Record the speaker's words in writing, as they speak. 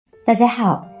大家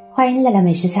好，欢迎来到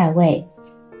美食彩味。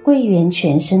桂圆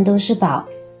全身都是宝，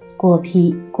果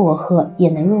皮果核也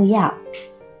能入药，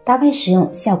搭配使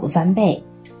用效果翻倍。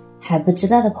还不知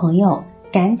道的朋友，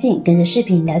赶紧跟着视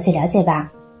频了解了解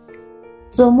吧。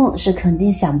做梦是肯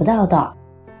定想不到的，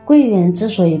桂圆之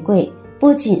所以贵，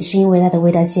不仅是因为它的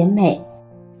味道鲜美，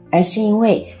而是因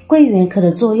为桂圆壳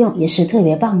的作用也是特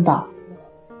别棒的。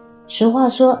俗话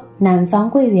说，南方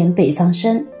桂圆北方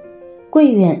生，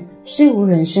桂圆虽无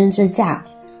人参之价，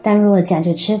但若讲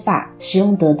究吃法，使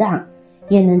用得当，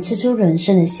也能吃出人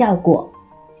参的效果，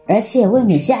而且味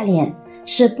美价廉，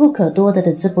是不可多得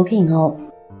的滋补品哦。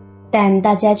但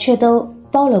大家却都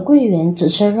剥了桂圆只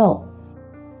吃肉，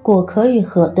果壳与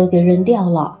核都给扔掉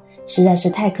了，实在是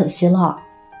太可惜了。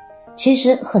其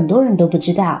实很多人都不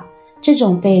知道，这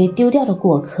种被丢掉的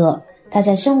果壳，它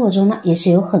在生活中呢也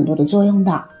是有很多的作用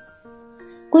的。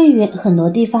桂圆很多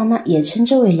地方呢也称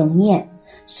之为龙眼，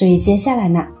所以接下来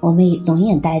呢我们以龙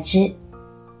眼代之。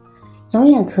龙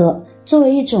眼壳作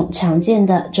为一种常见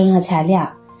的中药材料，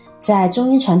在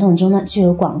中医传统中呢具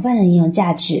有广泛的应用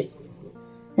价值。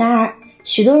然而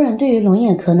许多人对于龙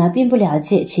眼壳呢并不了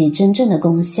解其真正的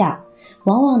功效，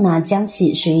往往呢将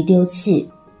其随意丢弃，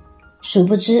殊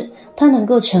不知它能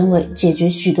够成为解决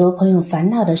许多朋友烦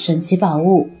恼的神奇宝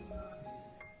物。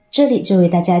这里就为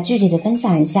大家具体的分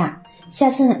享一下，下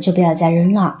次呢就不要再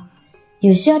扔了。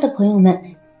有需要的朋友们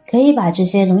可以把这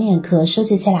些龙眼壳收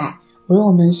集起来，为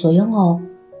我们所用哦。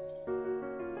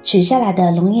取下来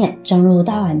的龙眼装入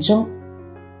大碗中，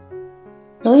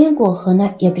龙眼果核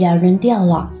呢也不要扔掉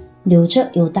了，留着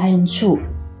有大用处。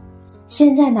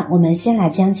现在呢我们先来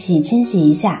将其清洗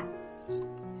一下，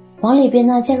往里边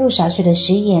呢加入少许的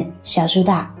食盐、小苏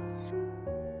打，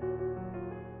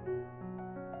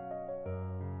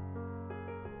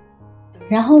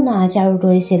然后呢加入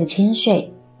多一些的清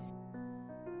水，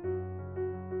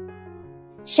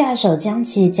下手将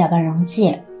其搅拌溶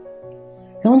解。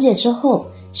溶解之后，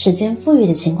时间富裕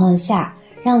的情况下，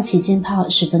让其浸泡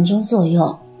10分钟左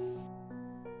右。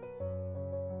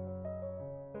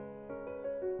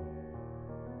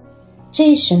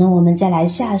这时呢，我们再来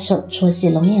下手搓洗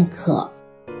龙眼壳。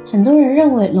很多人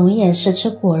认为龙眼是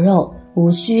吃果肉，无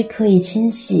需刻意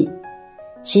清洗。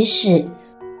其实，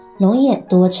龙眼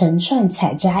多成串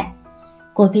采摘，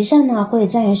果皮上呢会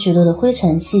沾有许多的灰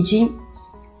尘细菌。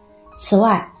此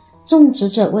外，种植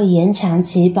者为延长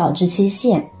其保质期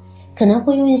限，可能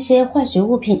会用一些化学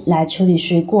物品来处理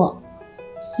水果，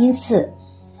因此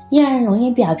依然龙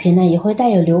眼表皮呢也会带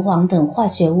有硫磺等化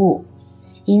学物，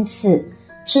因此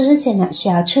吃之前呢需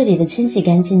要彻底的清洗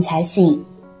干净才行。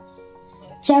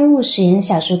加入食盐、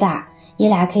小苏打，一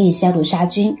来可以消毒杀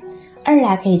菌，二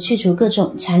来可以去除各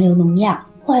种残留农药、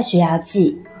化学药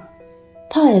剂。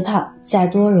泡一泡，再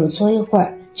多揉搓一会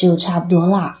儿就差不多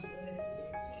了。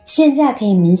现在可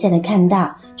以明显的看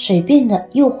到水变得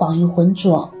又黄又浑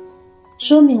浊，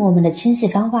说明我们的清洗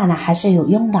方法呢还是有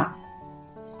用的。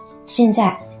现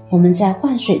在我们再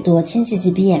换水多清洗几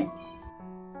遍，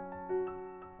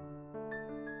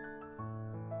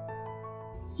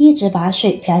一直把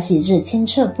水漂洗至清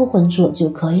澈不浑浊就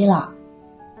可以了。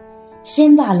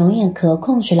先把龙眼壳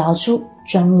控水捞出，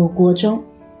装入锅中，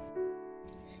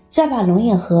再把龙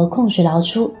眼核控水捞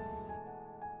出，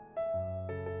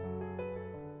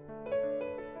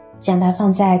将它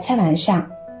放在菜板上，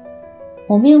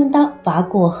我们用刀把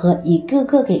果核一个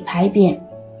个给拍扁，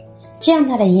这样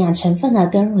它的营养成分呢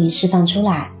更容易释放出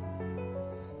来。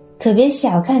可别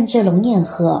小看这龙眼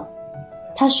核，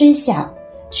它虽小，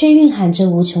却蕴含着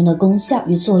无穷的功效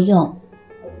与作用。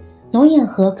龙眼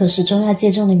核可是中药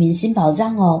界中的明星宝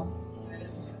藏哦。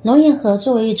龙眼核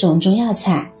作为一种中药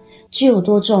材，具有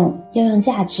多种药用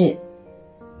价值。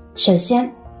首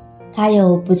先，它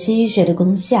有补气益血的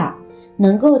功效，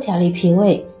能够调理脾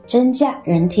胃，增加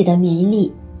人体的免疫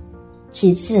力。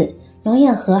其次，龙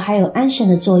眼核还有安神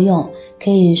的作用，可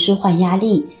以舒缓压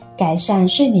力，改善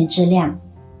睡眠质量。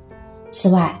此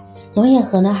外，龙眼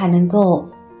核呢还能够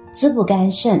滋补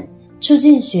肝肾，促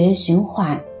进血液循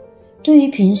环，对于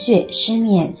贫血、失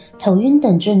眠、头晕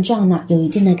等症状呢有一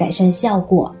定的改善效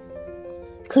果。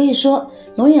可以说，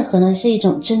龙眼核呢是一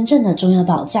种真正的中药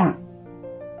宝藏，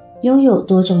拥有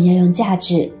多种药用价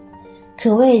值，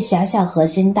可谓小小核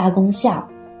心大功效。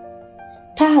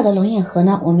拍好的龙眼核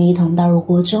呢，我们一同倒入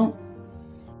锅中，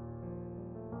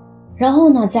然后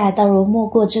呢再倒入没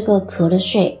过这个壳的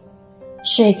水，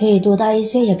水可以多倒一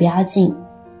些也不要紧。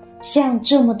像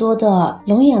这么多的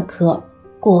龙眼壳、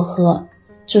果核，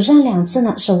煮上2次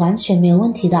呢是完全没有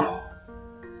问题的。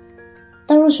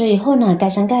倒入水以后呢，盖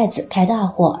上盖子，开大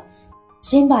火，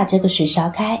先把这个水烧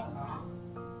开。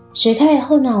水开以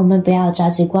后呢，我们不要着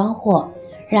急关火，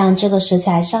让这个食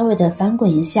材稍微的翻滚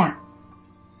一下。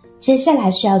接下来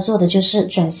需要做的就是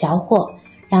转小火，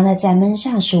让它再焖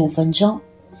上15分钟，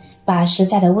把食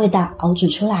材的味道熬煮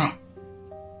出来。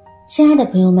亲爱的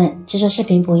朋友们，制作视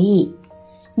频不易，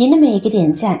您的每一个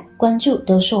点赞、关注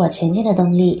都是我前进的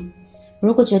动力。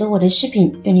如果觉得我的视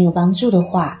频对您有帮助的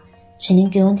话，请您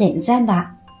给我点赞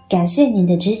吧，感谢您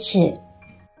的支持。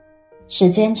时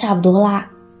间差不多啦，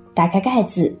打开盖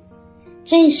子，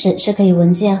这时是可以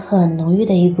闻见很浓郁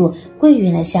的一股桂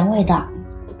圆的香味的。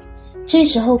这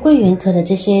时候桂圆壳的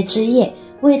这些汁液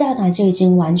味道呢就已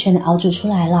经完全的熬煮出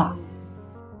来了。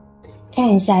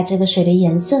看一下这个水的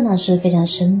颜色呢是非常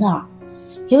深的，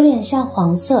有点像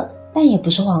黄色，但也不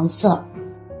是黄色。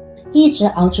一直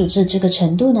熬煮至这个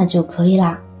程度呢就可以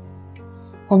啦。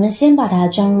我们先把它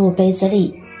装入杯子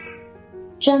里，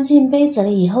装进杯子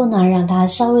里以后呢，让它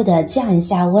稍微的降一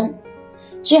下温，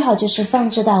最好就是放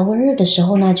置到温热的时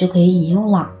候呢就可以饮用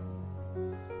了。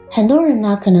很多人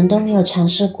呢可能都没有尝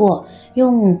试过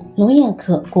用龙眼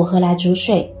壳果核来煮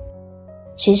水，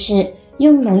其实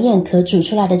用龙眼壳煮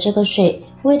出来的这个水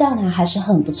味道呢还是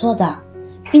很不错的，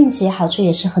并且好处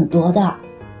也是很多的。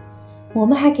我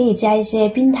们还可以加一些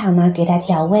冰糖呢给它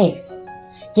调味，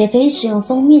也可以使用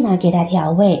蜂蜜呢给它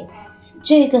调味，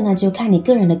这个呢就看你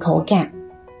个人的口感。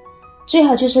最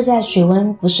好就是在水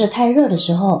温不是太热的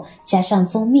时候加上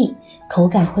蜂蜜，口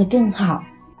感会更好。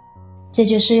这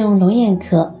就是用龙眼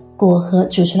壳果核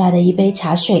煮出来的一杯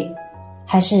茶水，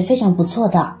还是非常不错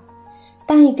的。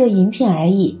当一个饮品而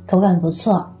已，口感不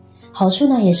错，好处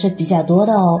呢也是比较多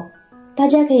的哦。大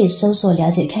家可以搜索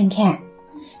了解看看。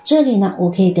这里呢我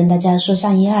可以跟大家说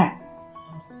上一二。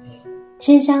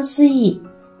清香四溢，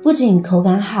不仅口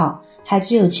感好，还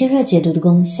具有清热解毒的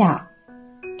功效。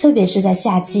特别是在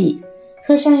夏季，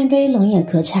喝上一杯龙眼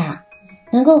壳茶，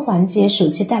能够缓解暑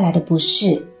气带来的不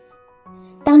适。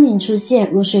当您出现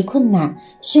入睡困难、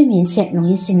睡眠前容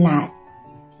易醒来、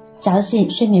早醒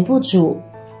睡眠不足、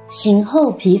醒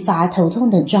后疲乏头痛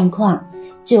等状况，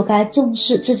就该重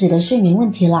视自己的睡眠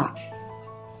问题了。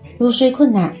入睡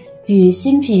困难与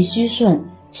心脾虚损、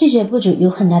气血不足有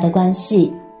很大的关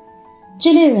系。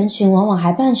这类人群往往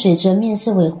还伴随着面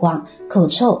色萎黄、口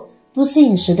臭、不思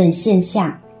饮食等现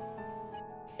象。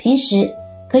平时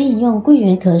可以用桂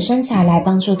圆壳生茶来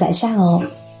帮助改善哦。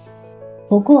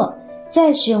不过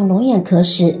在使用龙眼壳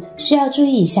时需要注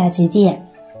意以下几点。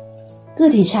个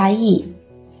体差异，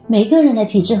每个人的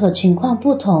体质和情况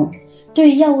不同，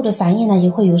对于药物的反应呢也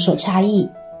会有所差异。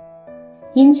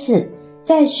因此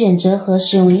在选择和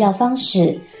使用药方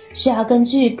时，需要根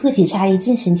据个体差异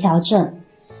进行调整，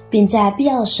并在必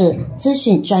要时咨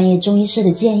询专业中医师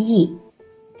的建议。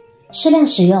适量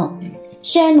使用，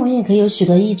虽然龙眼壳有许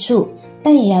多益处，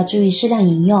但也要注意适量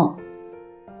饮用。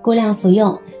过量服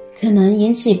用可能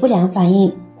引起不良反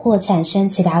应或产生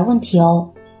其他问题哦。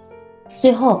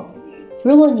最后，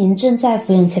如果您正在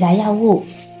服用其他药物，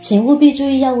请务必注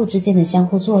意药物之间的相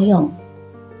互作用。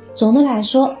总的来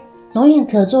说，龙眼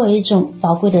壳作为一种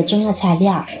宝贵的中药材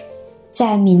料，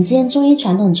在民间中医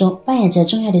传统中扮演着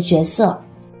重要的角色。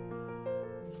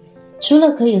除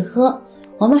了可以喝，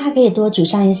我们还可以多煮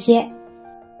上一些，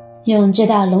用这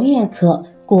道龙眼壳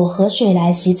果核水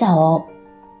来洗澡哦。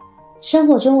生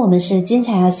活中我们是经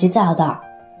常要洗澡的，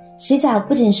洗澡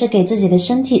不仅是给自己的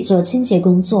身体做清洁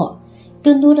工作，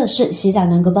更多的是洗澡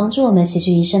能够帮助我们洗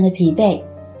去一身的疲惫，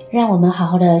让我们好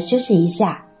好的休息一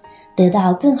下，得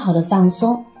到更好的放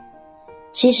松。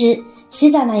其实洗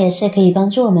澡呢也是可以帮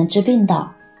助我们治病的。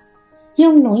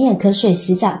用龙眼壳水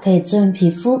洗澡可以滋润皮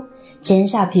肤，减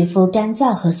少皮肤干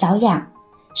燥和瘙痒，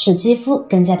使肌肤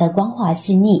更加的光滑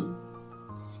细腻。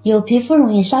有皮肤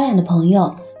容易瘙痒的朋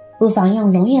友，不妨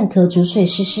用龙眼壳煮水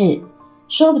试试，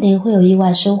说不定会有意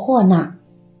外收获呢。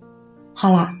好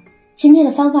啦，今天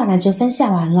的方法呢就分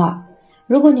享完了。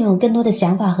如果您有更多的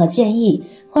想法和建议，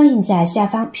欢迎在下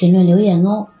方评论留言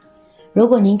哦。如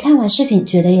果您看完视频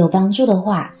觉得有帮助的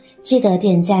话，记得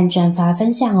点赞、转发、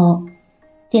分享哦。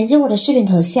点击我的视频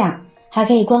头像，还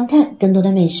可以观看更多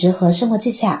的美食和生活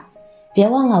技巧。别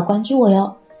忘了关注我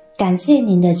哟，感谢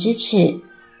您的支持。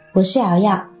我是瑶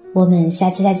瑶，我们下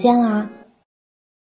期再见啦。